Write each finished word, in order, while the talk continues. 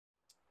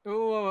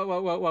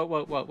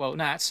Oh, whoa.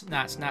 Nats.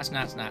 I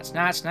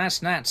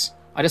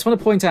just want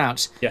to point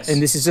out, Yes.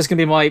 and this is just going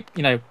to be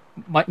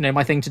my,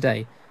 my thing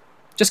today.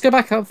 Just go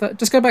back up.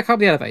 Just go back up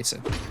the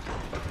elevator.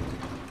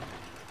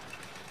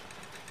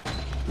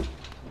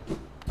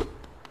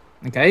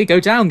 Okay, go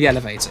down the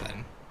elevator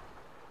then.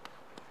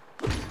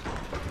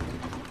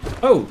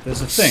 Oh,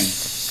 there's a thing.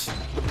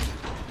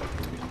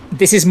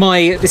 This is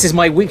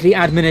my weekly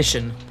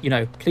admonition.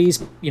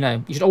 Please,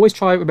 you should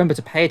always remember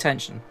to pay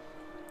attention.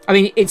 I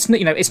mean, it's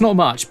not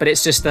much, but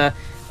it's just this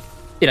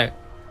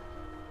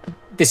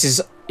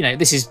is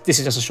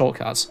just a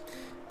shortcut,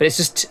 but it's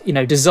just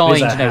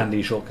designed. It's a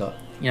handy shortcut.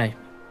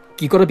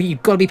 You've got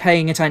to be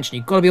paying attention.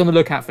 You've got to be on the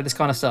lookout for this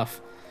kind of stuff.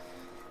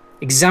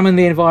 Examine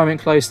the environment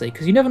closely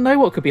because you never know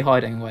what could be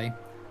hiding away.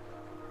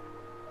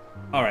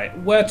 All right,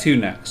 where to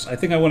next? I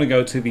think I want to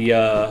go to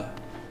the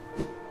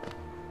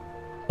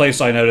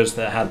place I noticed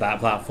that had that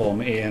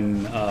platform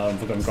in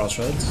Forgotten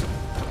Crossroads.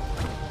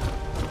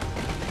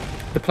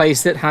 The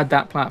place that had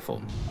that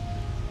platform.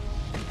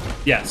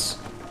 Yes,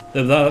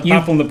 the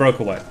platform that broke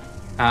away.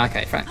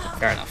 Okay, fair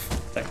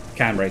enough. That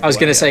can break. I was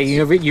going to away, say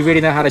yes. you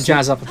really know how to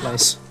jazz up a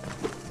place.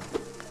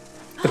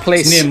 The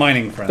place It's near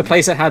Mining Friend. The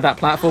place that had that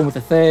platform with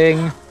the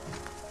thing.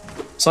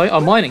 Sorry,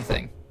 our mining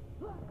thing.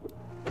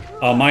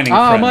 Our mining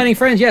friend. Mining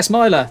friend. Yes,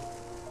 Myla.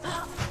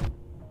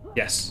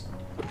 Yes.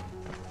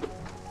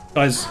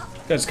 Guys,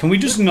 can we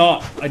just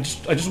not? I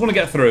just want to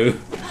get through.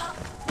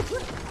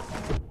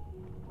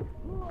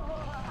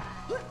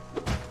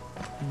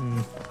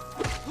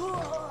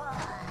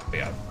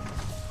 Yeah.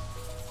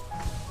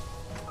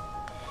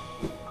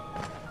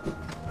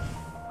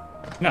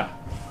 No.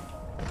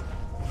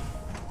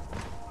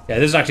 Yeah,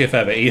 this is actually a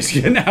fair bit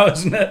easier now,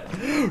 isn't it?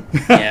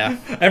 Yeah.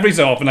 Every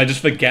so often I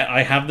just forget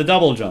I have the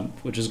double jump,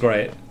 which is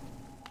great.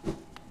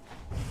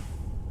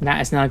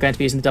 Nat is now going to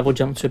be using the double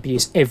jump to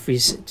abuse every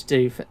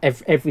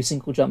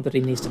single jump that he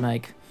needs to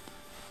make.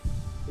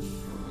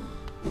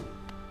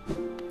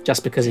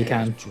 Just because he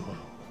can.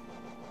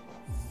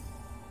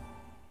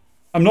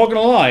 I'm not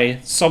gonna lie,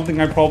 something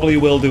I probably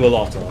will do a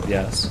lot of,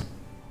 yes.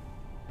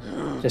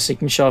 Just so you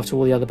can show off to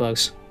all the other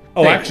bugs.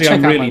 Oh, Hey, actually, check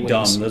I'm out my really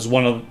wings.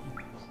 dumb.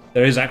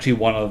 There is actually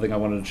one other thing I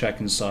wanted to check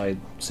inside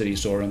city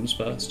storerooms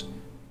first.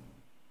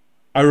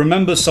 I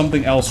remember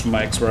something else from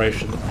my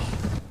exploration.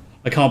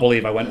 I can't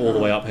believe I went all the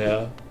way up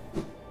here.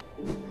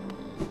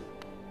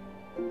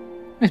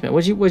 Wait a minute,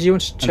 what do you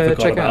want to And forgot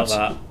check about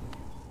out?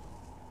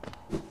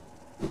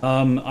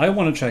 that. I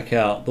want to check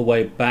out the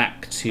way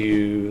back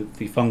to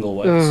the fungal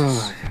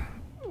wastes.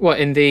 What,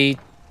 in the...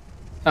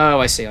 Oh,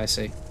 I see.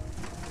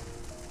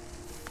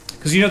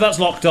 Because you know that's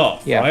locked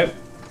up, Yeah. right?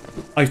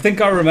 I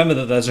think I remember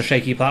that there's a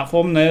shaky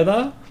platform near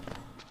there.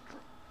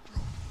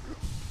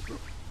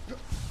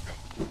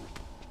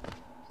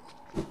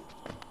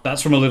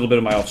 That's from a little bit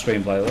of my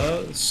off-screen play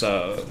though,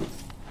 so...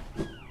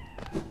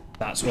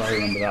 That's where I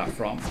remember that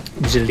from.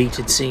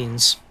 Deleted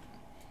scenes.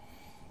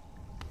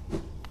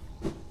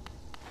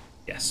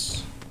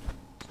 Yes.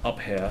 Up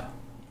here.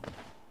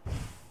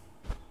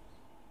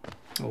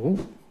 Oh.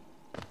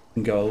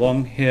 And go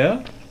along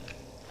here.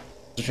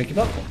 There's a shaky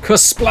platform.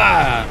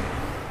 Kusplan!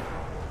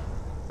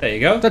 There you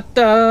go.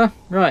 Da-da!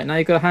 Right, now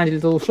you've got a handy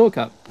little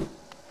shortcut.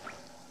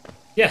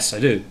 Yes, I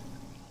do.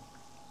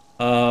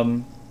 I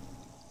mean,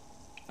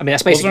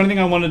 that's Was there basically... anything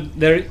I wanted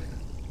there?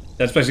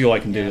 That's basically all I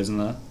can do, isn't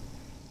there?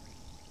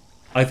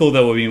 I thought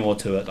there would be more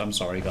to it. I'm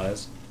sorry,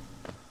 guys.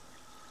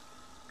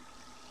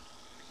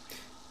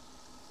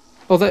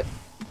 Although...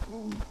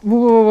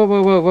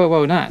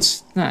 Whoa,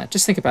 Nat,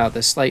 just think about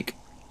this. Like,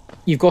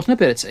 you've got an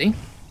ability.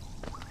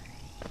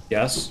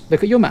 Yes.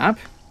 Look at your map.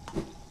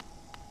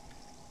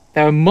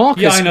 There are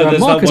markers, Yeah, I know, there are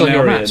there's that markers one on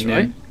your area, maps, yeah.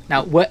 right?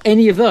 Now, were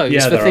any of those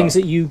Yeah, for there things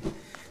are. that you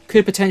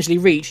could potentially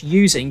reach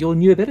using your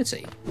new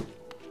ability?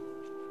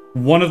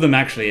 One of them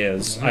actually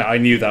is. I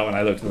knew that when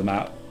I looked at the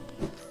map.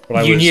 But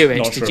I You was knew it,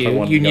 not sure did if I you?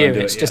 wanted You to go knew and do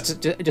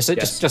it.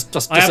 Yes.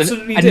 Just I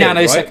absolutely a did,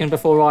 nanosecond right?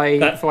 before I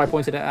That-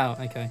 pointed it out.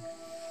 Okay.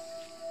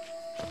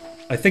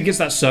 I think it's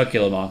that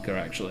circular marker,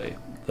 actually.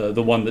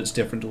 The one that's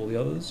different to all the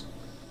others.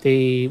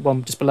 The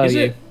one just below Is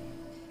you. it?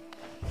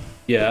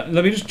 Yeah,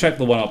 let me just check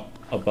the one up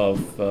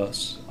above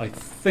first. I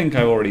think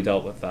I've already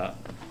dealt with that.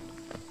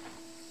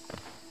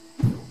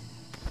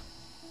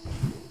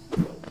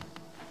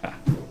 Ah.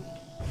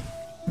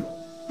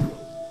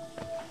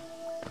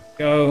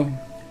 Go.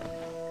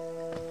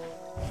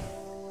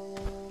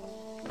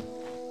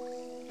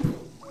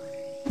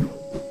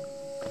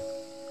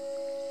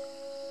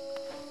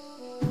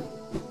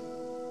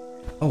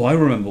 Oh, I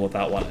remember what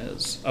that one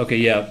is. Okay,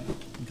 yeah.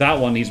 That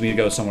one needs me to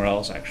go somewhere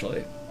else,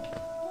 actually.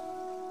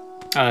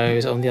 Oh,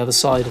 it's on the other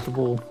side of the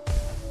wall.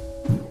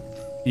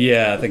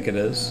 Yeah, I think it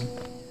is.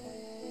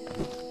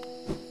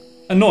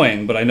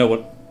 Annoying, but I know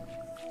what...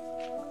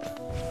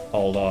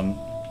 Hold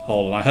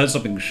on. I heard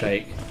something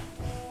shake.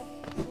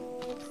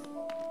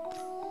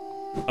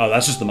 Oh,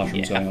 that's just the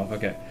mushrooms going off.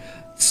 Okay.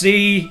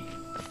 See?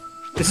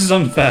 This is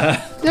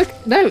unfair. Look,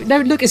 no,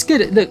 look, it's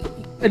good. Look,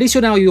 at least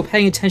you're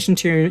paying attention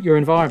to your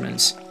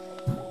environments.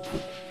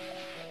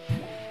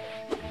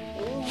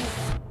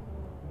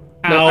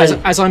 Ow.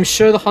 Ow. as I'm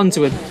sure the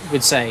hunter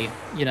would say,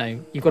 you know,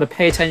 you've got to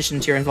pay attention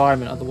to your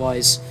environment,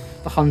 otherwise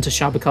the hunter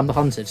shall become the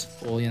hunted,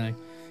 or, you know,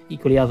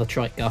 equally other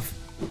trite guff.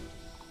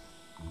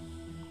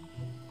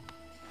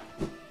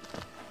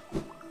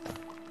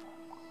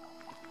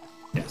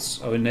 Yes.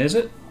 Oh, and is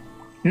it?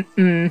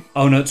 Mm-mm.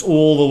 Oh no, it's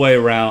all the way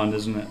around,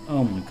 isn't it?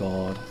 Oh my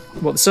god.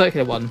 What, the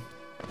circular one?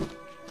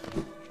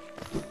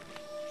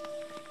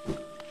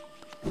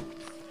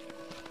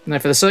 No,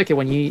 for the circular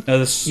one, you need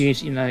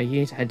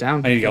to head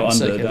down. I need to go under,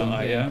 circular don't one,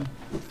 I? Yeah.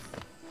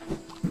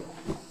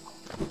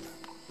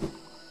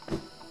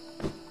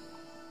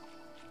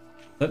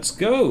 Let's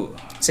go.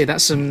 See,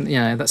 that's some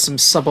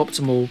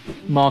suboptimal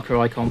marker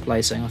icon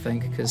placing, I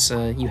think, because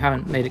you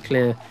haven't made it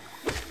clear.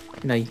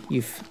 You know,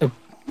 you've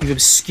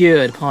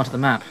obscured part of the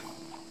map.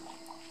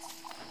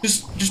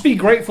 Just be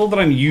grateful that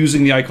I'm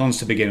using the icons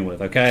to begin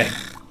with, okay?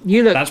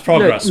 That's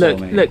progress for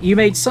me. Look, you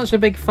made such a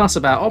big fuss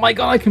about, oh my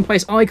god, I can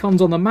place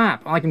icons on the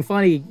map. I can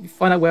finally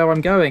find out where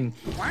I'm going.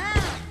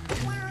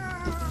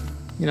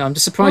 You know, I'm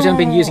just surprised you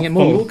haven't been using it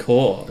more. Fungal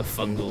core. The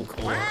fungal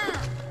core.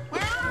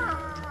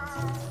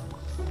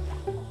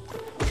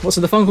 What's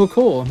in the fungal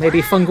core?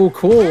 Maybe fungal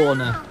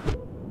corn.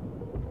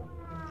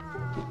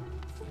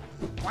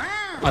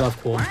 I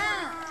love corn.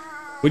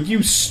 Would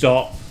you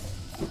stop?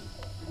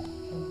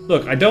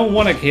 Look, I don't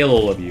want to kill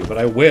all of you, but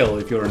I will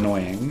if you're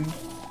annoying.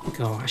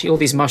 God, actually, all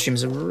these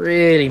mushrooms are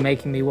really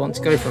making me want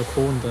to go for a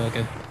corn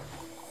burger.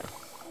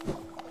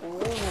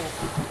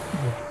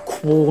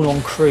 Corn on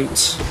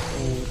croûte.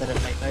 Oh, they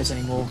don't make those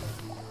anymore.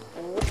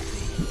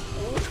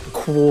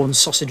 Corn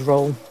sausage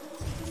roll.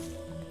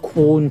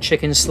 Corn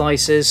chicken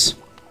slices.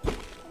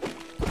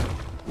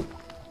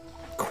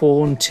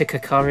 Corn tikka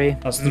curry.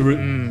 That's the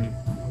route.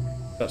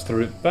 That's the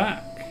route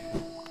back.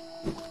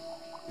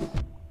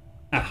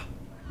 Ah.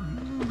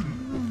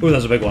 Ooh,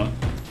 that's a big one.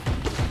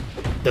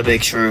 The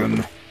big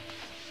shroom.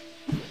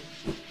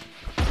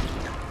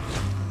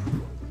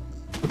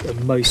 The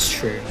most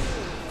shroom.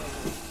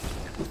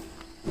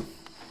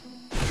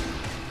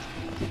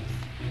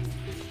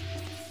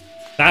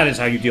 That is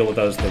how you deal with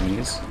those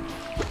thingies.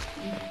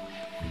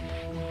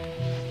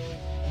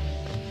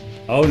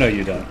 Oh, no,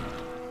 you don't.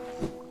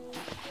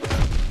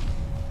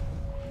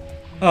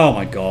 Oh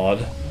my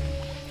god.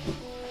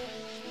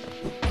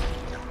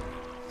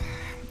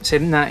 So,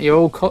 Nat, you're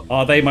all...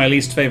 Are they my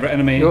least favourite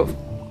enemy?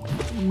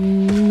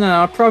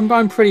 No,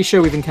 I'm pretty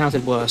sure we've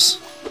encountered worse.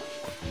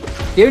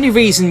 The only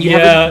reason you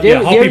have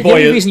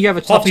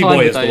a tough time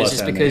with those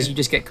is because you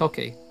just get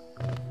cocky.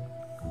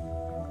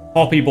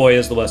 Hoppy Boy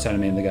is the worst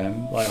enemy in the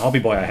game. Like, Hoppy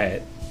Boy I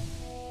hate.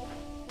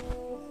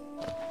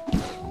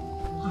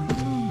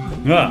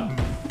 Ah.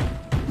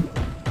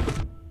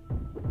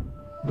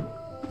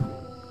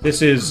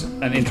 This is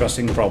an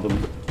interesting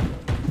problem.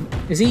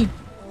 Is he?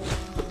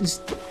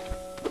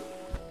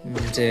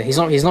 Oh dear, he's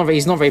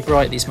not very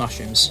bright. These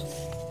mushrooms.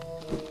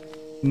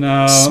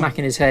 No.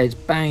 Smacking his head,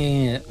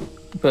 banging it,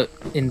 but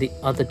in the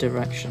other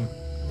direction.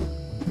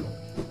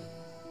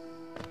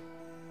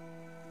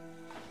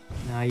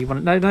 No, you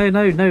want no.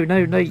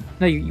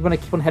 You want to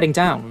keep on heading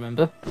down.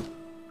 Remember?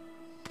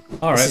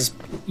 All right.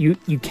 You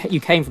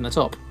came from the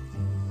top.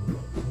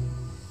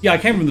 Yeah, I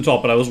came from the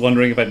top, but I was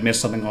wondering if I'd missed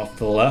something off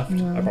to the left.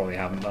 No. I probably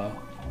haven't, though.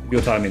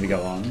 You're telling me to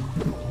go on.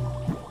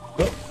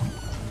 Oh.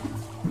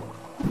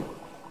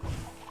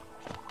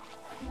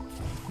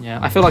 Yeah,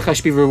 I feel like I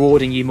should be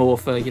rewarding you more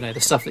for, you know,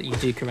 the stuff that you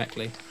do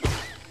correctly.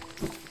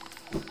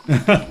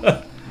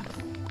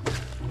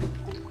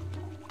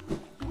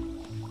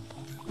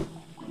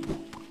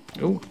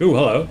 Ooh,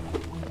 hello.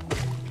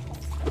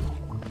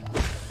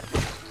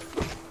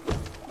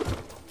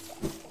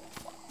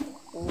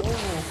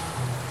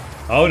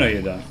 Oh, no,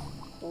 you don't.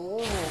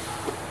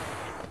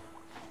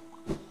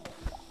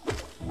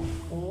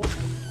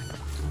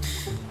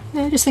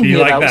 Yeah, just thinking Do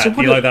you like about that? So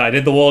Do you like that? I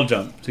did the wall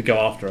jump to go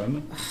after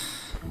him.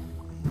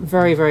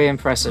 Very, very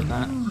impressive,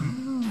 that.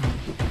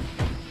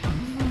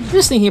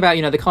 Just thinking about,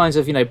 you know, the kinds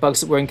of, you know,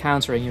 bugs that we're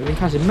encountering. We've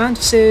encountered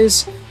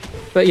mantises,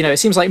 but, you know, it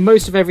seems like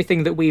most of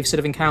everything that we've sort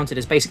of encountered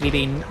has basically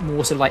been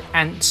more sort of like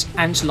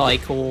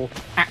ant-like or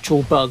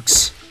actual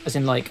bugs, as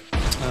in like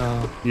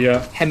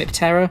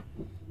Hemiptera.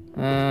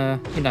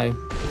 You know,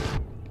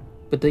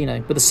 with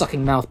the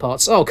sucking mouth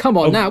parts. Oh, come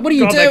on now! What are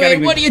you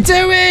doing? What are you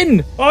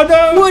doing? Oh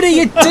no! What are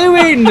you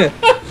doing?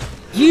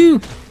 You.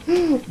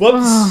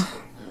 Whoops.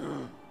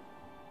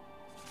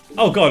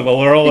 Oh god! Well,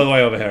 we're all the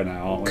way over here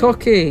now, aren't we?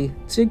 Cocky,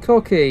 too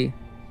cocky.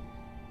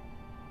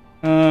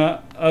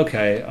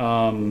 Okay.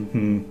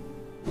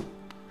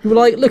 You were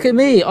like, look at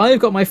me! I've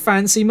got my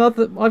fancy I've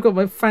got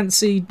my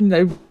fancy, you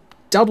know,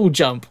 double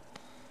jump.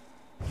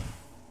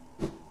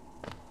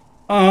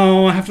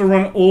 Oh, I have to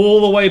run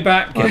all the way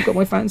back. I've got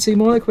my fancy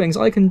monarch wings.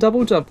 I can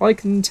double jump. I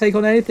can take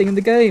on anything in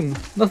the game.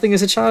 Nothing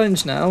is a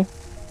challenge now.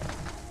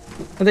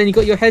 And then you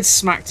got your head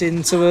smacked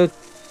into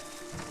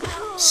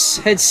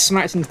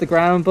the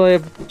ground by a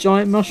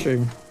giant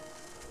mushroom.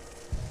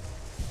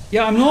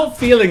 Yeah, I'm not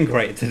feeling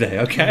great today,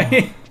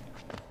 okay?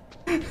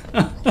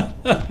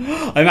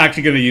 I'm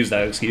actually going to use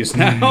that excuse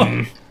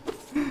now.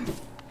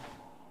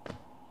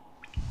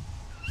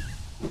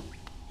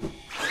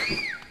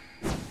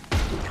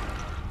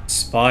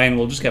 fine.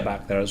 We'll just get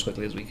back there as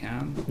quickly as we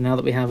can. Now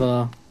that we have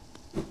a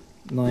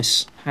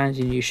nice,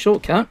 handy new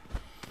shortcut.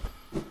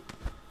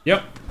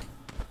 Yep.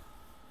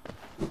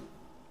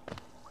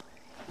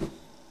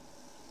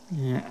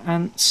 Yeah,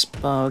 ants,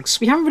 bugs.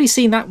 We haven't really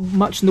seen that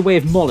much in the way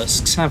of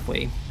mollusks, have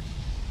we?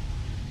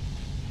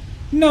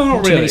 No,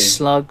 not Too really. many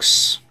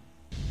slugs.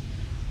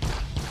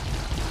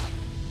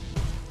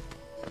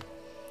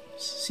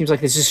 Seems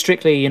like this is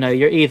strictly,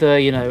 you're either,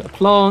 a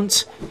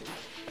plant,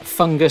 a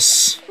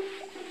fungus,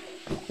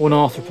 or an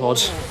arthropod.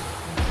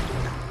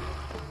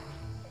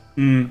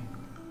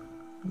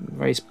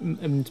 Very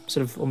sort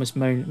of almost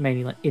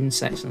mainly like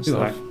insects and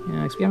stuff.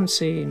 Yeah, because we haven't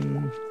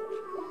seen.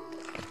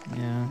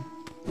 Yeah,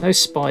 no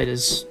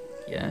spiders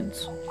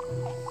yet.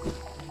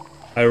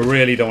 I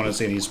really don't want to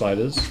see any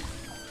spiders.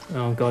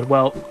 Oh god.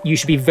 Well, you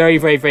should be very,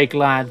 very, very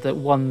glad that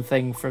one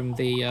thing from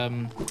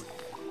the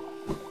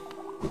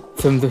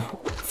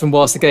from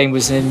whilst the game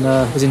was in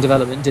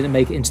development didn't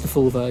make it into the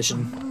full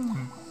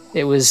version.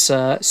 It was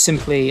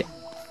simply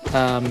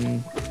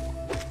the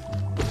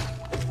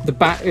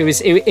back. It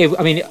was.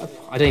 I mean,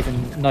 I don't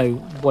even know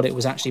what it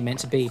was actually meant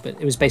to be, but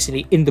it was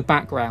basically in the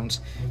background.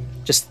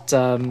 Just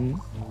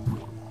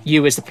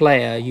you as the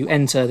player, you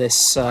enter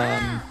this.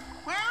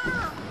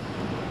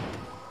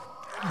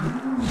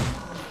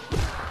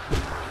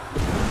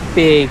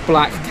 Big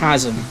black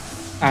chasm,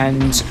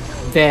 and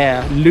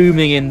there,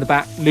 looming in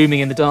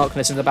the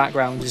darkness in the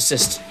background, is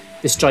just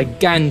this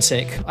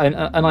gigantic, and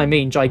I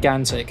mean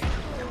gigantic,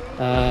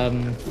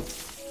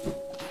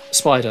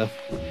 spider.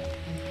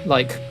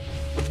 Like,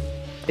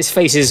 its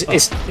face is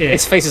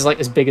like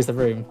as big as the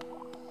room,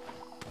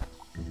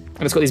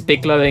 and it's got these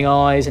big glowing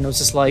eyes, and it was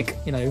just like,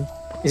 is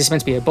this meant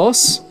to be a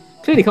boss?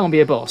 Clearly can't be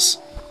a boss.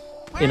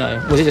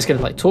 Was it just going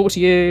to like talk to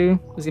you?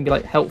 Was it going to be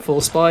like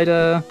helpful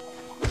spider?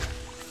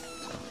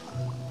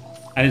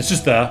 And it's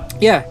just there.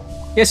 Yeah.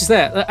 Yes, it's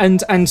there.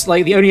 And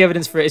like the only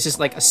evidence for it is just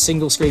like a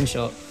single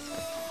screenshot.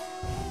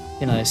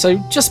 So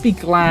just be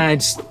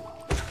glad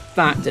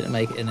that didn't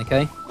make it in,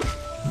 okay?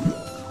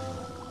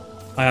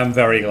 I am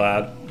very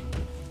glad.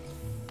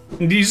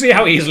 Do you see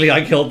how easily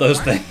I killed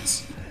those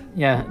things?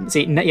 Yeah.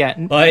 See, now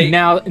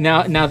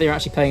they're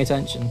actually paying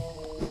attention.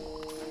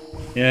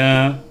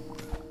 Yeah.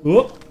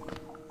 Whoop.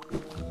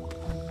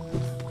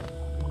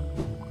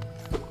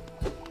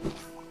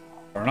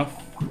 Fair enough.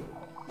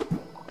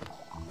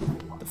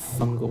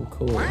 Fungal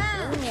core.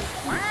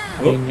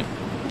 I mean,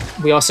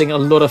 we are seeing a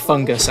lot of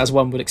fungus, as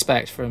one would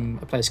expect from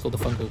a place called the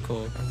Fungal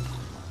Core.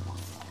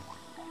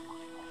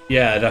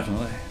 Yeah,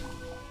 definitely.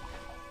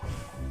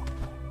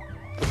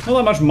 Not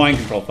that much mind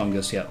control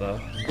fungus yet, though.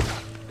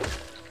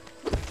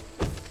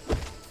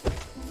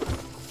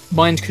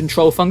 Mind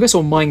control fungus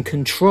or mind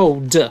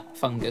controlled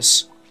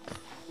fungus?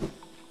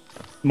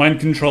 Mind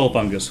control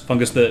fungus.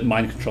 Fungus that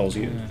mind controls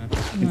you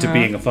into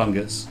being a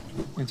fungus.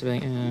 Into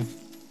being,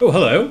 Oh,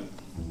 hello.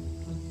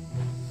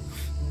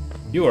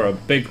 You are a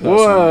big person.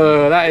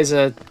 Whoa, that is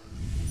a...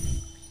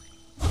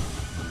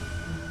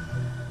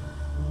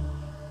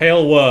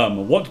 Pale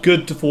worm. What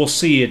good to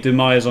foresee a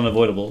demise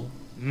unavoidable?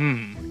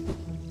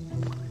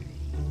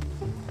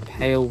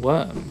 Pale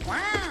worm.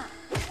 I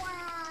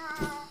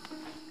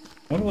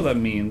wonder what that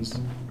means.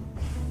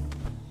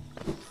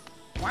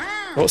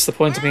 What's the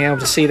point of being able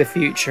to see the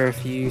future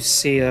if you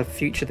see a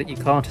future that you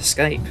can't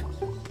escape?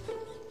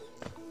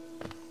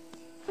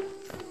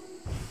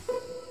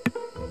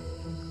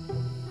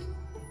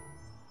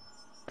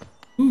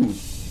 Ooh.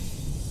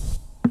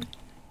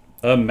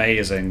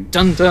 Amazing.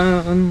 Dun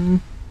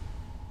dun!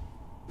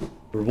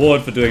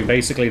 Reward for doing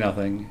basically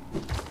nothing.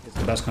 It's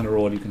the best kind of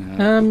reward you can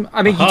have.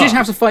 I mean, you did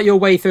have to fight your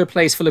way through a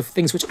place full of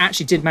things which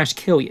actually did manage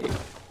to kill you.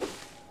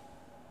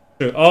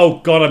 True. Oh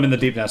god, I'm in the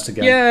deep nest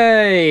again.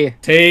 Yay!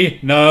 T,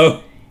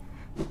 no.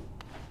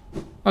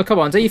 Oh, come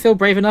on, don't you feel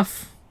brave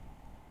enough?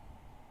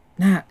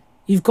 Nat,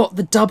 you've got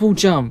the double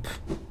jump.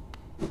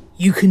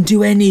 You can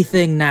do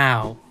anything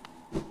now.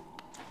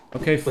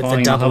 Okay, With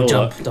fine. the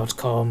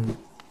doublejump.com.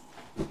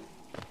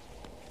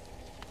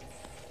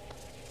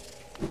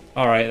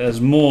 Alright, there's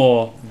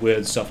more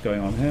weird stuff going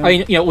on here.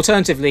 I mean,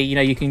 alternatively,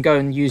 you can go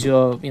and use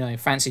your,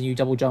 fancy new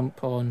double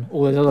jump on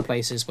all those other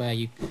places where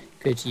you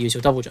could use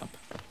your double jump.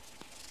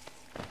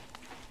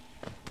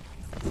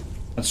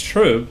 That's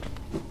true.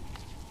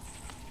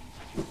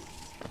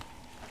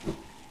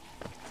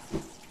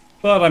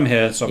 But I'm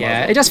here, so I might as Yeah,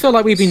 well. it does feel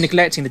like we've been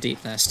neglecting the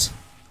Deepnest.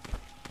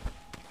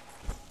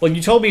 Well,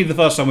 you told me the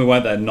first time we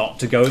went there not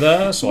to go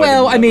there, so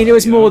Well, I I mean, didn't it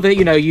was know, more that,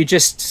 you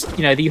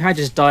had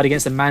just died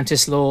against the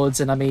Mantis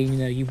Lords, and I mean,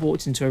 you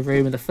walked into a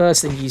room and the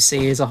first thing you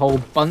see is a whole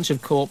bunch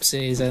of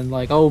corpses, and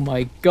like, oh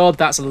my god,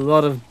 that's a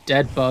lot of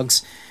dead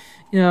bugs.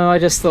 I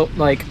just thought,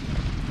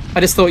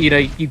 you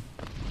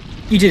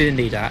didn't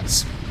need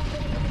that.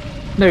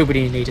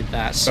 Nobody needed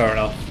that. Fair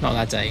enough. Not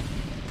that day.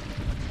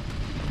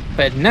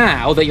 But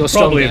now that you're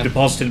stronger, Probably have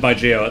deposited my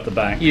geo at the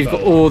bank. you've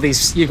got all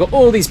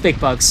these big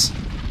bugs.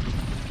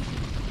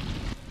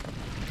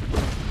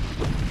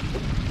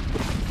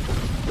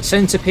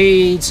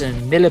 Centipedes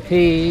and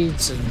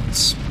millipedes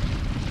and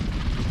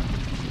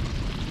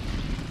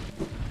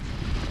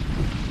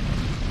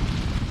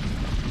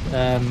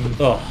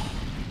Oh,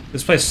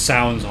 this place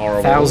sounds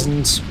horrible.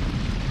 1,000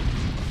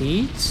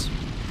 heat.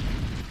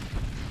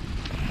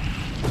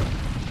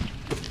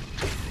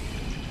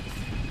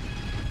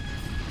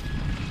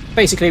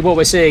 Basically, what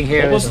we're seeing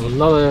here is a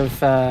lot of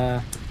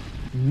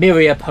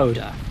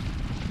myriapoda.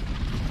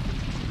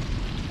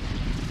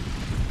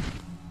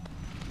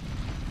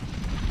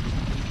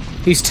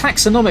 Whose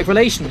taxonomic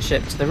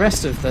relationship to the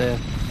rest of the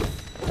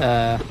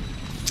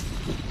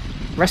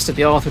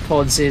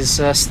arthropods is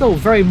still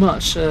very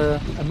much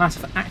a matter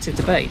of active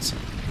debate,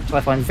 which I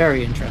find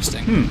very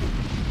interesting.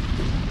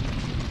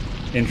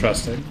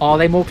 Interesting. Are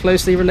they more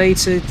closely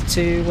related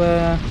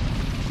to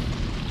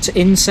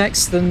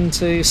insects than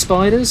to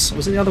spiders? Or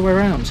was it the other way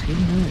around? Who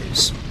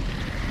knows?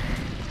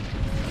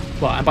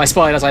 Well, and by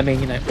spiders I mean,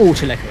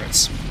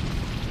 autolichorids.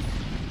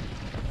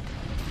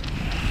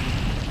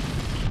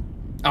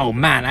 Oh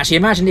man, actually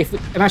imagine if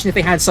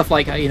they had stuff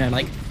like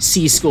like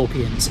sea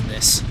scorpions in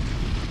this.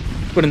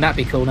 Wouldn't that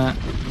be cool, Nat?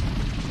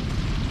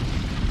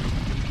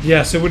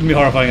 Yes, it wouldn't be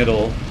horrifying at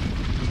all.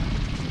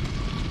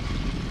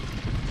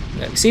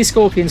 Look, sea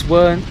scorpions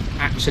weren't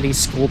actually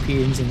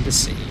scorpions in the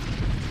sea.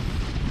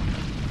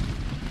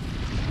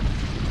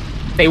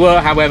 They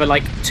were, however,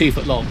 like 2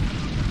 foot long.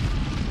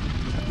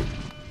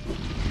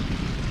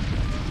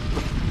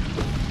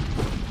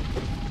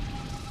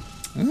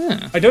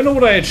 I don't know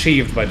what I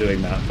achieved by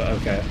doing that, but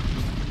okay.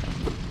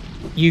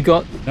 You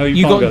got No,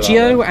 you can't got go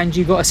Geo, that way. and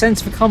you got a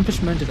sense of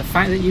accomplishment of the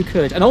fact that you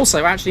could. And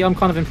also, actually, I'm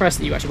kind of impressed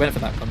that you actually went for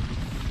that one.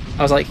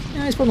 I was like,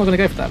 yeah, he's probably not going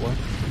to go for that one.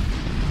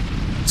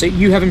 So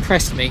you have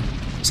impressed me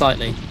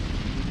slightly.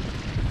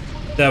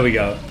 There we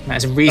go.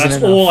 That's a reason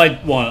That's enough. all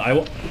I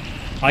want.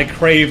 I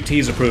crave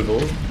T's approval.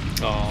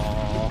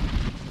 Aww.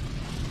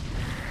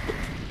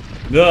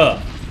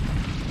 Ugh.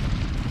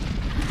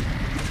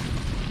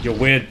 Your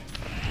weird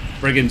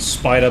friggin'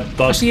 spider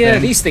bug Actually, yeah,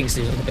 thing. these things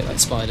do look a bit like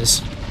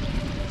spiders.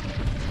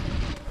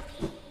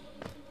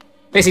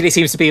 Basically, it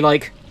seems to be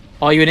like,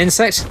 are you an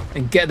insect?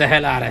 Then get the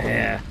hell out of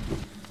here.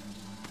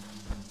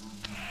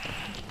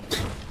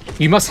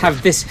 You must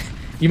have this.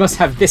 You must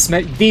have these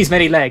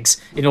many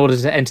legs in order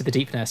to enter the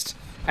Deepnest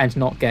and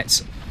not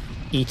get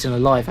eaten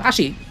alive.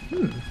 Actually,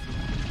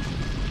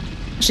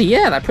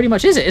 yeah, that pretty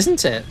much is it,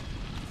 isn't it?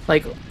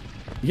 Like,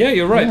 Yeah,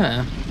 you're right.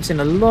 yeah, I've seen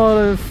a lot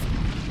of.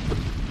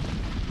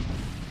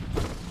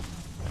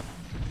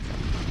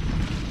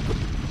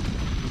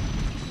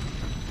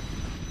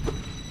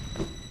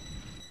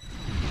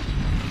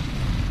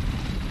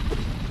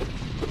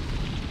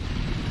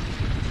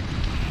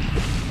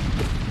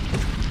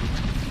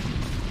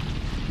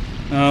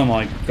 Oh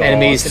my god.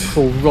 Enemies that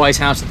fall right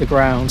out of the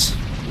ground.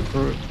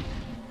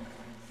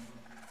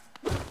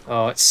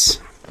 Oh, it's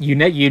you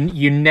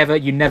never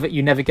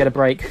get a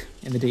break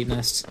in the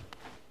Deepnest.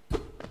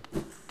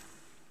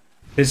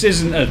 This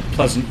isn't a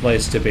pleasant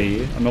place to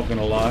be, I'm not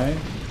gonna lie.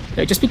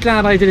 Look, just be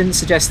glad I didn't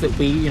suggest that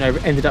we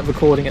ended up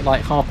recording at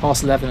like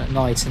 11:30 at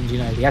night, and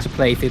we had to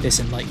play through this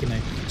in like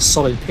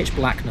solid pitch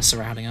blackness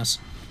surrounding us.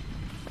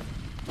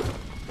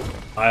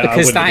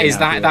 Because that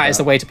is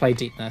the way to play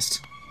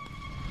Deepnest.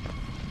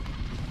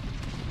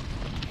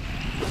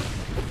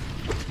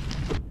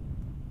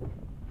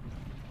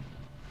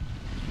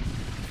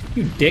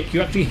 You dick,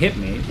 you actually hit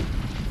me.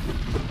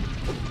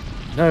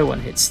 No one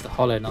hits the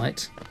Hollow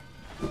Knight.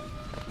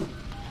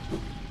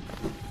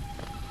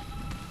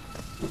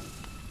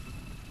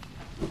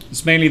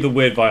 It's mainly the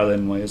weird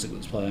violin music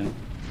that's playing.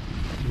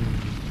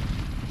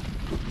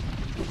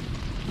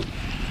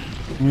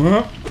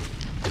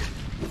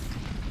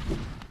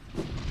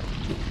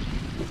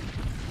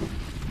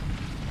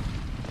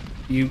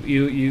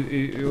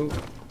 You.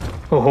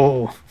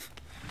 Oh,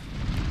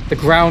 the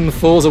ground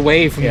falls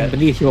away from Yeah.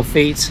 beneath your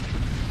feet,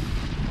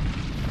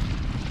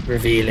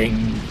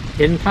 revealing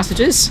hidden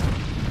passages.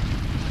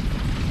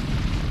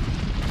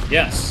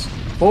 Yes.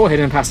 4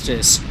 hidden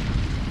passages.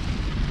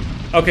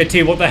 Okay,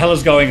 T, what the hell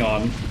is going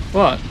on?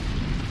 What?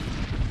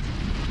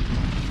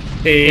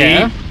 T?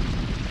 Yeah.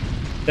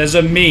 There's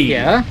a me.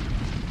 Yeah.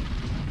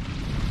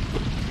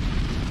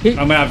 I'm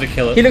gonna have to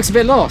kill it. He looks a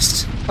bit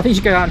lost. I think you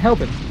should go out and help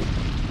him.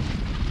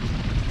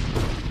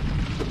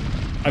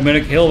 I'm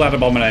gonna kill that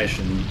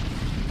abomination.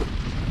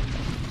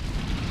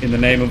 In the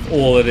name of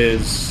all that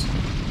is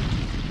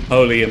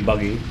holy and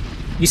buggy.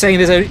 You saying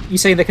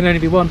there can only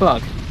be one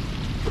bug?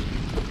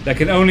 There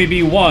can only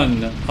be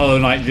one Hollow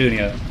Knight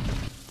Jr.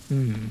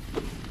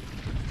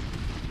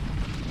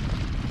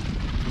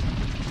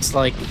 It's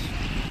like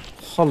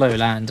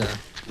Hollowlander.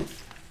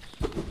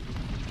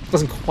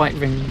 Doesn't quite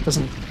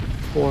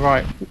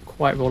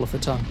roll off the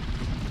tongue.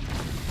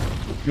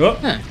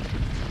 What? Yeah.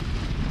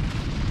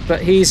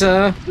 But he's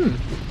gone.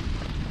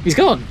 He's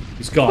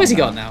gone. Where's he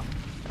gone now?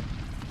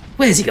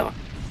 Where's he gone?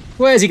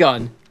 Where's he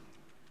gone?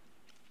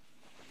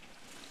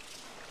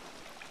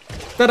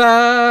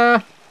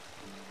 Ta-da!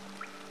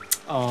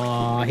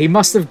 Oh, he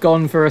must have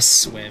gone for a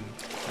swim.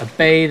 A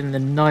bathe in the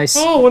nice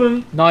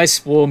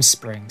warm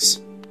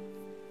springs.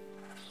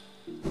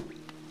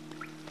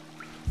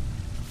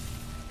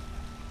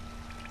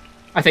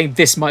 I think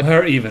this might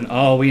Where even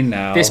are we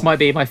now? this might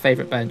be my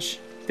favourite bench.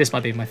 This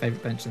might be my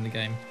favourite bench in the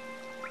game.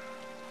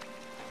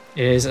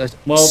 It is a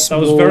Well, that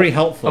was small very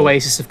helpful.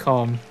 oasis of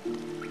calm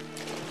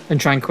and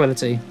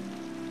tranquility.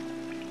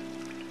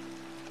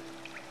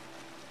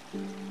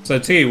 So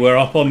T, we're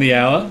up on the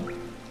hour.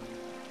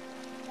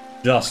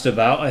 Just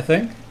about, I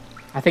think.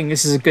 I think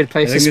this is a good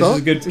place I think to this stop.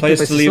 is a good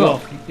place to leave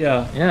off.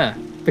 Yeah. Yeah,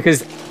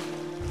 because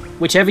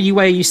whichever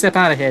way you step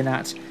out of here,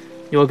 Nat,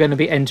 you're going to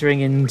be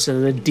entering into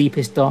the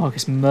deepest,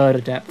 darkest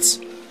murder depths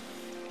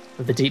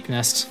of the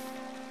Deepnest.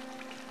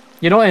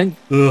 You're not in.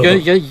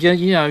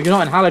 You're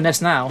not in Hollow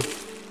Nest now.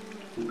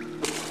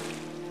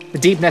 The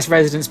Deepnest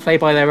residents play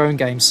by their own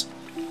games,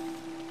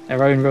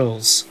 their own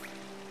rules.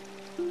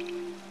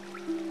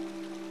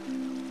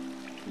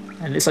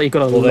 And it looks like you've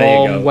got a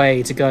long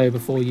way to go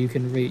before you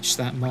can reach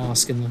that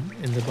mask in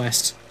the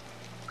west.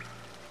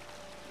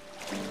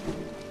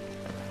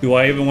 Do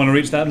I even want to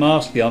reach that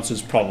mask? The answer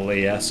is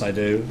probably yes, I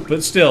do.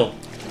 But still,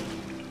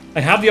 I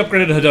have the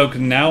upgraded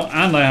Hadoken now,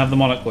 and I have the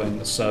Monarch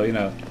Wings, so, you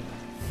know,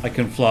 I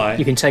can fly.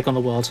 You can take on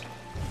the world.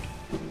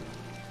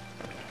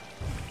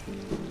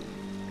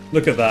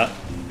 Look at that.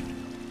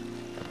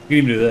 You can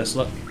even do this,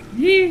 look.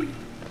 Yee!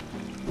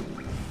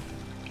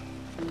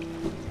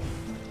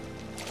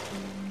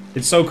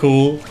 It's so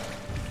cool.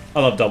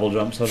 I love double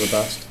jumps, they're the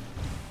best.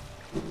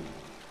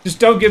 Just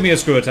don't give me a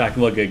screw attack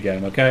and we'll get a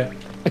game, okay?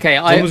 Okay,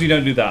 as long as you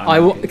don't do that.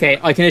 Okay,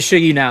 I can assure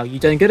you now, you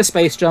don't get a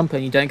space jump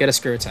and you don't get a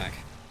screw attack.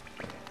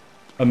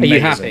 Amazing. Are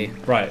you happy?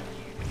 Right.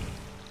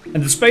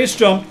 And the space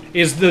jump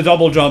is the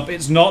double jump.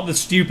 It's not the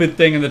stupid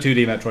thing in the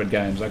 2D Metroid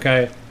games,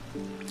 okay?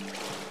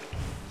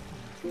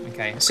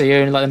 Okay, so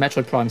you're in like the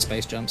Metroid Prime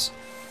space jumps.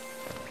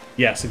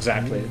 Yes,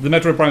 exactly. The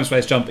Metroid Prime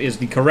space jump is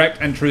the correct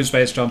and true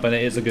space jump, and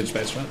it is a good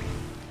space jump.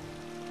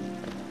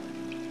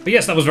 But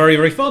yes, that was very,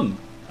 very fun.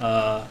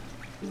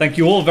 Thank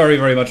you all very,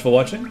 very much for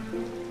watching,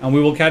 and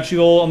we will catch you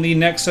all on the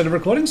next set of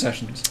recording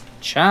sessions.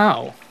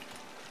 Ciao.